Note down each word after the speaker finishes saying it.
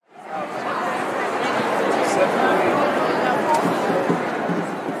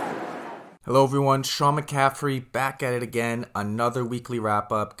Hello everyone, Sean McCaffrey back at it again. Another weekly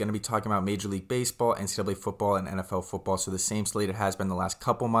wrap up. Going to be talking about Major League Baseball, NCAA football, and NFL football. So the same slate it has been the last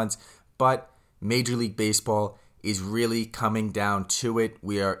couple months, but Major League Baseball is really coming down to it.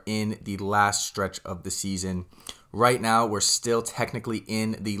 We are in the last stretch of the season. Right now, we're still technically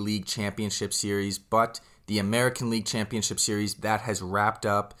in the League Championship Series, but the American League Championship Series, that has wrapped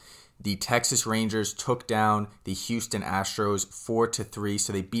up. The Texas Rangers took down the Houston Astros 4-3,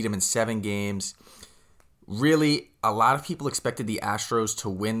 so they beat them in 7 games. Really, a lot of people expected the Astros to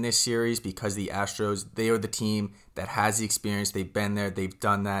win this series because the Astros, they are the team that has the experience. They've been there, they've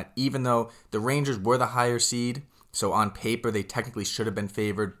done that. Even though the Rangers were the higher seed, so on paper they technically should have been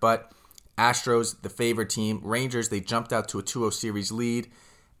favored, but Astros, the favored team. Rangers, they jumped out to a 2-0 series lead.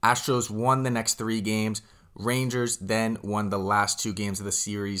 Astros won the next 3 games. Rangers then won the last 2 games of the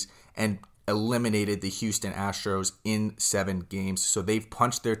series and eliminated the Houston Astros in 7 games. So they've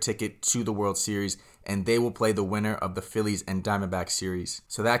punched their ticket to the World Series, and they will play the winner of the Phillies and Diamondbacks series.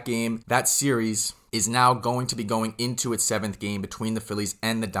 So that series is now going to be going into its 7th game between the Phillies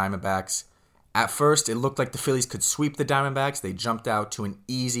and the Diamondbacks. At first, it looked like the Phillies could sweep the Diamondbacks. They jumped out to an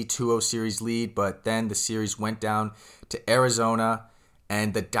easy 2-0 series lead, but then the series went down to Arizona.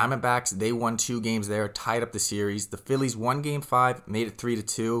 And the Diamondbacks, they won 2 games there, tied up the series. The Phillies won Game 5, made it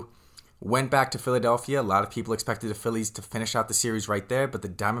 3-2, went back to Philadelphia. A lot of people expected the Phillies to finish out the series right there, but the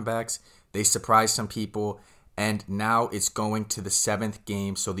Diamondbacks, they surprised some people. And now it's going to the 7th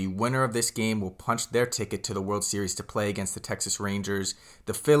game. So the winner of this game will punch their ticket to the World Series to play against the Texas Rangers.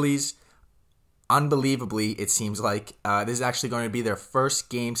 The Phillies, unbelievably, it seems like, this is actually going to be their first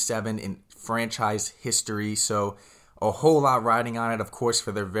Game 7 in franchise history. So a whole lot riding on it, of course,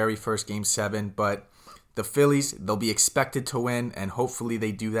 for their very first Game 7. But the Phillies, they'll be expected to win, and hopefully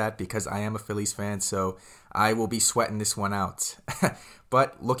they do that because I am a Phillies fan, so I will be sweating this one out.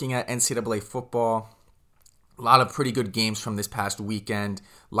 But looking at NCAA football, a lot of pretty good games from this past weekend.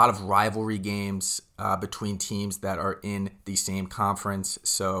 A lot of rivalry games between teams that are in the same conference.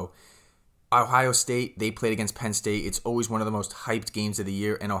 So Ohio State, they played against Penn State. It's always one of the most hyped games of the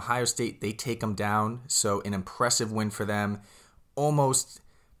year. And Ohio State, they take them down. So an impressive win for them. Almost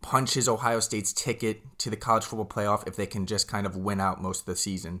punches Ohio State's ticket to the college football playoff if they can just kind of win out most of the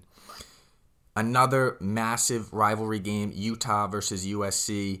season. Another massive rivalry game, Utah versus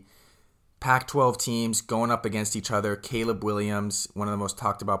USC. Pac-12 teams going up against each other. Caleb Williams, one of the most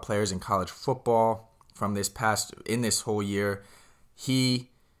talked about players in college football from in this whole year. He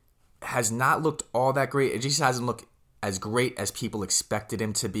has not looked all that great. It just hasn't looked as great as people expected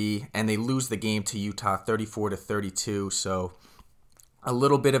him to be. And they lose the game to Utah 34-32. So a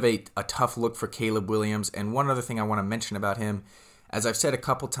little bit of a tough look for Caleb Williams. And one other thing I want to mention about him, as I've said a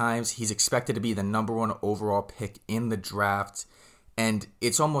couple times, he's expected to be the number 1 overall pick in the draft. And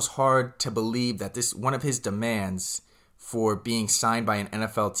it's almost hard to believe that this one of his demands for being signed by an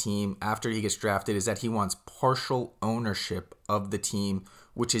NFL team after he gets drafted is that he wants partial ownership of the team,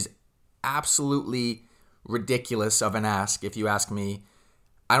 which is absolutely ridiculous of an ask, if you ask me.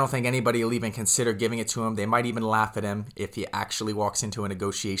 I don't think anybody will even consider giving it to him. They might even laugh at him if he actually walks into a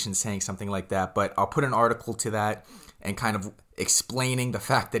negotiation saying something like that. But I'll put an article to that and kind of explaining the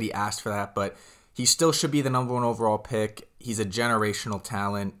fact that he asked for that. But he still should be the number 1 overall pick. He's a generational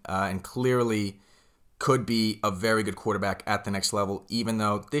talent and clearly could be a very good quarterback at the next level, even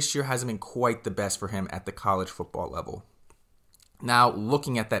though this year hasn't been quite the best for him at the college football level. Now,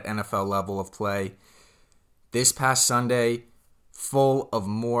 looking at that NFL level of play, this past Sunday, full of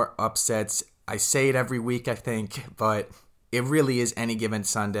more upsets. I say it every week, I think, but it really is any given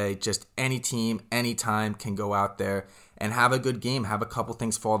Sunday. Just any team, anytime can go out there and have a good game, have a couple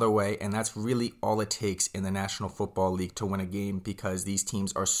things fall their way, and that's really all it takes in the National Football League to win a game because these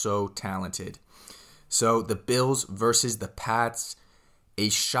teams are so talented. So the Bills versus the Pats, a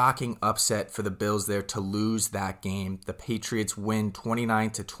shocking upset for the Bills there to lose that game. The Patriots win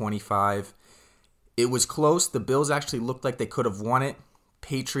 29-25. It was close. The Bills actually looked like they could have won it.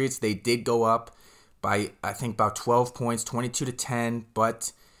 Patriots, they did go up by, I think, about 12 points, 22-10.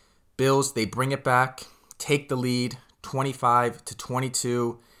 But Bills, they bring it back, take the lead,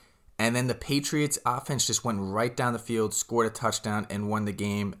 25-22. And then the Patriots offense just went right down the field, scored a touchdown, and won the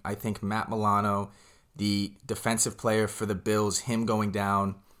game. I think Matt Milano, the defensive player for the Bills, him going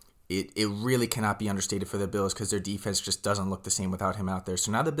down, it really cannot be understated for the Bills because their defense just doesn't look the same without him out there.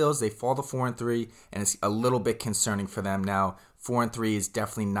 So now the Bills, they fall to 4-3, and it's a little bit concerning for them now. 4-3 is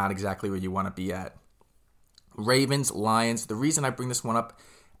definitely not exactly where you want to be at. Ravens, Lions, the reason I bring this one up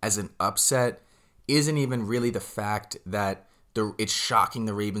as an upset isn't even really the fact that it's shocking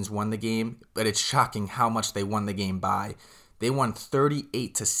the Ravens won the game, but it's shocking how much they won the game by. They won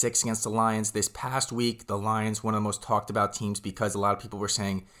 38-6 against the Lions. This past week, the Lions, one of the most talked about teams because a lot of people were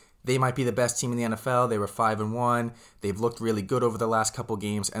saying they might be the best team in the NFL. They were 5-1. They've looked really good over the last couple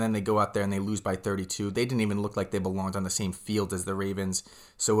games, and then they go out there and they lose by 32. They didn't even look like they belonged on the same field as the Ravens.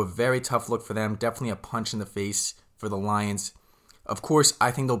 So a very tough look for them. Definitely a punch in the face for the Lions. Of course,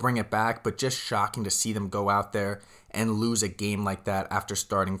 I think they'll bring it back, but just shocking to see them go out there and lose a game like that after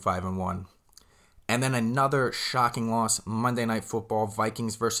starting 5-1. And then another shocking loss, Monday Night Football,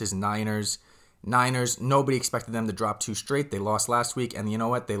 Vikings versus Niners. Niners, nobody expected them to drop 2 straight. They lost last week, and you know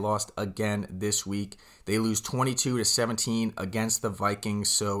what? They lost again this week. They lose 22-17 against the Vikings,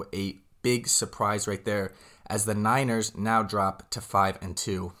 so a big surprise right there as the Niners now drop to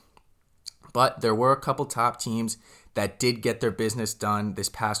 5-2. But there were a couple top teams that did get their business done this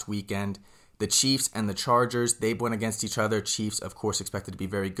past weekend. The Chiefs and the Chargers, they went against each other. Chiefs, of course, expected to be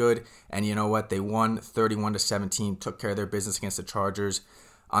very good. And you know what? They won 31-17, took care of their business against the Chargers.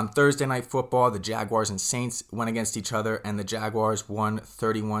 On Thursday Night Football, the Jaguars and Saints went against each other, and the Jaguars won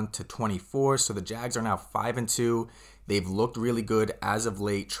 31-24. So the Jags are now 5-2. They've looked really good as of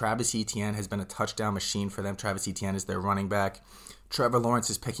late. Travis Etienne has been a touchdown machine for them. Travis Etienne is their running back. Trevor Lawrence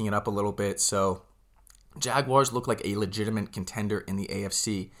is picking it up a little bit. So Jaguars look like a legitimate contender in the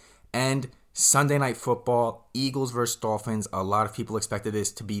AFC. And Sunday Night Football, Eagles versus Dolphins. A lot of people expected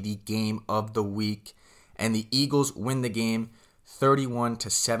this to be the game of the week. And the Eagles win the game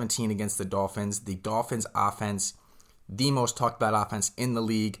 31-17 against the Dolphins. The Dolphins offense, the most talked about offense in the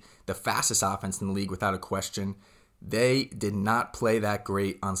league, the fastest offense in the league without a question. They did not play that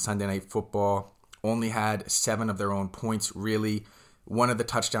great on Sunday Night Football. Only had 7 of their own points, really. One of the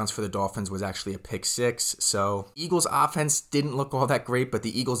touchdowns for the Dolphins was actually a pick 6. So Eagles offense didn't look all that great, but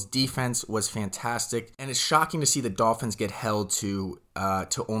the Eagles defense was fantastic. And it's shocking to see the Dolphins get held to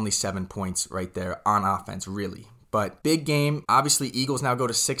only 7 points right there on offense, really. But big game. Obviously, Eagles now go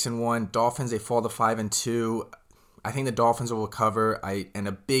to 6-1. Dolphins, they fall to 5-2. I think the Dolphins will recover. And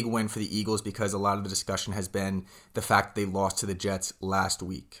a big win for the Eagles because a lot of the discussion has been the fact that they lost to the Jets last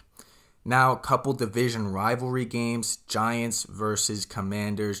week. Now, a couple division rivalry games. Giants versus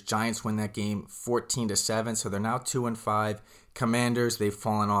Commanders. Giants win that game 14-7, so they're now 2-5. Commanders, they've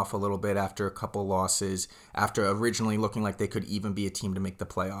fallen off a little bit after a couple losses, after originally looking like they could even be a team to make the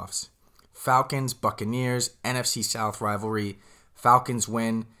playoffs. Falcons, Buccaneers, NFC South rivalry. Falcons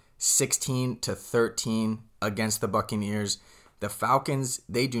win 16-13 against the Buccaneers. The Falcons,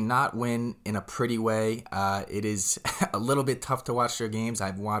 they do not win in a pretty way. It is a little bit tough to watch their games.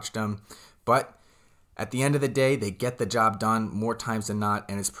 I've watched them. But at the end of the day, they get the job done more times than not,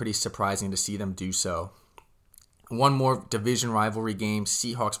 and it's pretty surprising to see them do so. One more division rivalry game,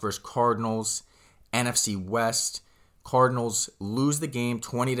 Seahawks versus Cardinals, NFC West. Cardinals lose the game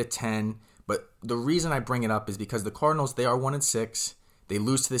 20-10, but the reason I bring it up is because the Cardinals, they are 1-6. They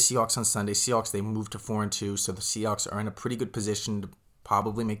lose to the Seahawks on Sunday. Seahawks, they move to 4-2, so the Seahawks are in a pretty good position to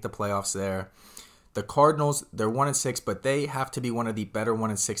probably make the playoffs there. The Cardinals, they're 1-6, but they have to be one of the better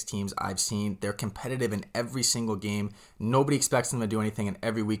 1-6 teams I've seen. They're competitive in every single game. Nobody expects them to do anything, and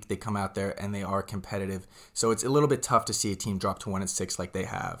every week they come out there and they are competitive. So it's a little bit tough to see a team drop to 1-6 like they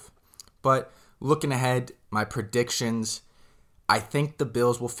have. But looking ahead, my predictions, I think the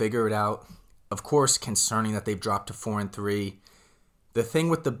Bills will figure it out. Of course, concerning that they've dropped to 4-3. The thing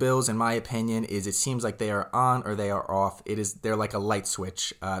with the Bills, in my opinion, is it seems like they are on or they are off. They're like a light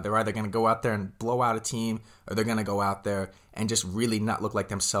switch. They're either going to go out there and blow out a team, or they're going to go out there and just really not look like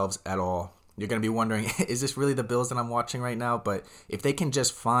themselves at all. You're going to be wondering, is this really the Bills that I'm watching right now? But if they can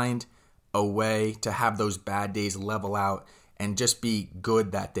just find a way to have those bad days level out and just be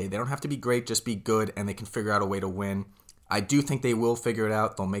good that day. They don't have to be great, just be good, and they can figure out a way to win. I do think they will figure it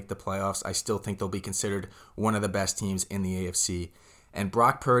out. They'll make the playoffs. I still think they'll be considered one of the best teams in the AFC. And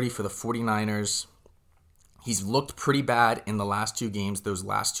Brock Purdy for the 49ers, he's looked pretty bad in the last 2 games. Those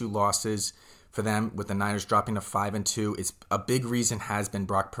last 2 losses for them with the Niners dropping to 5-2. It's a big reason has been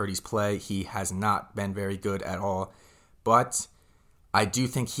Brock Purdy's play. He has not been very good at all. But I do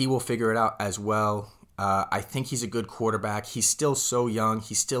think he will figure it out as well. I think he's a good quarterback. He's still so young.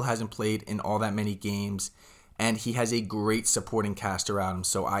 He still hasn't played in all that many games. And he has a great supporting cast around him.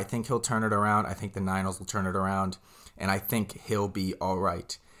 So I think he'll turn it around. I think the Niners will turn it around. And I think he'll be all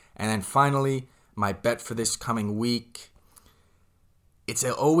right. And then finally, my bet for this coming week. It's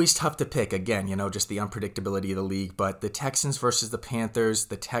always tough to pick. Again, just the unpredictability of the league. But the Texans versus the Panthers.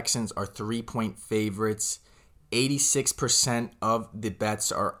 The Texans are 3-point favorites. 86% of the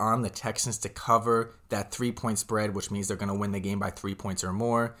bets are on the Texans to cover that 3-point spread, which means they're going to win the game by 3 points or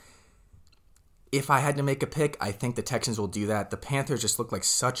more. If I had to make a pick, I think the Texans will do that. The Panthers just look like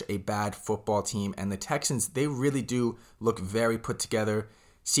such a bad football team, and the Texans, they really do look very put together.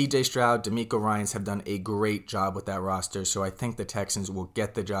 CJ Stroud, D'Amico Ryans have done a great job with that roster, so I think the Texans will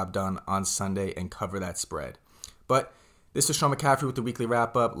get the job done on Sunday and cover that spread. But this is Sean McCaffrey with the weekly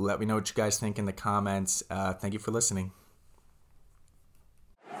wrap-up. Let me know what you guys think in the comments. Thank you for listening.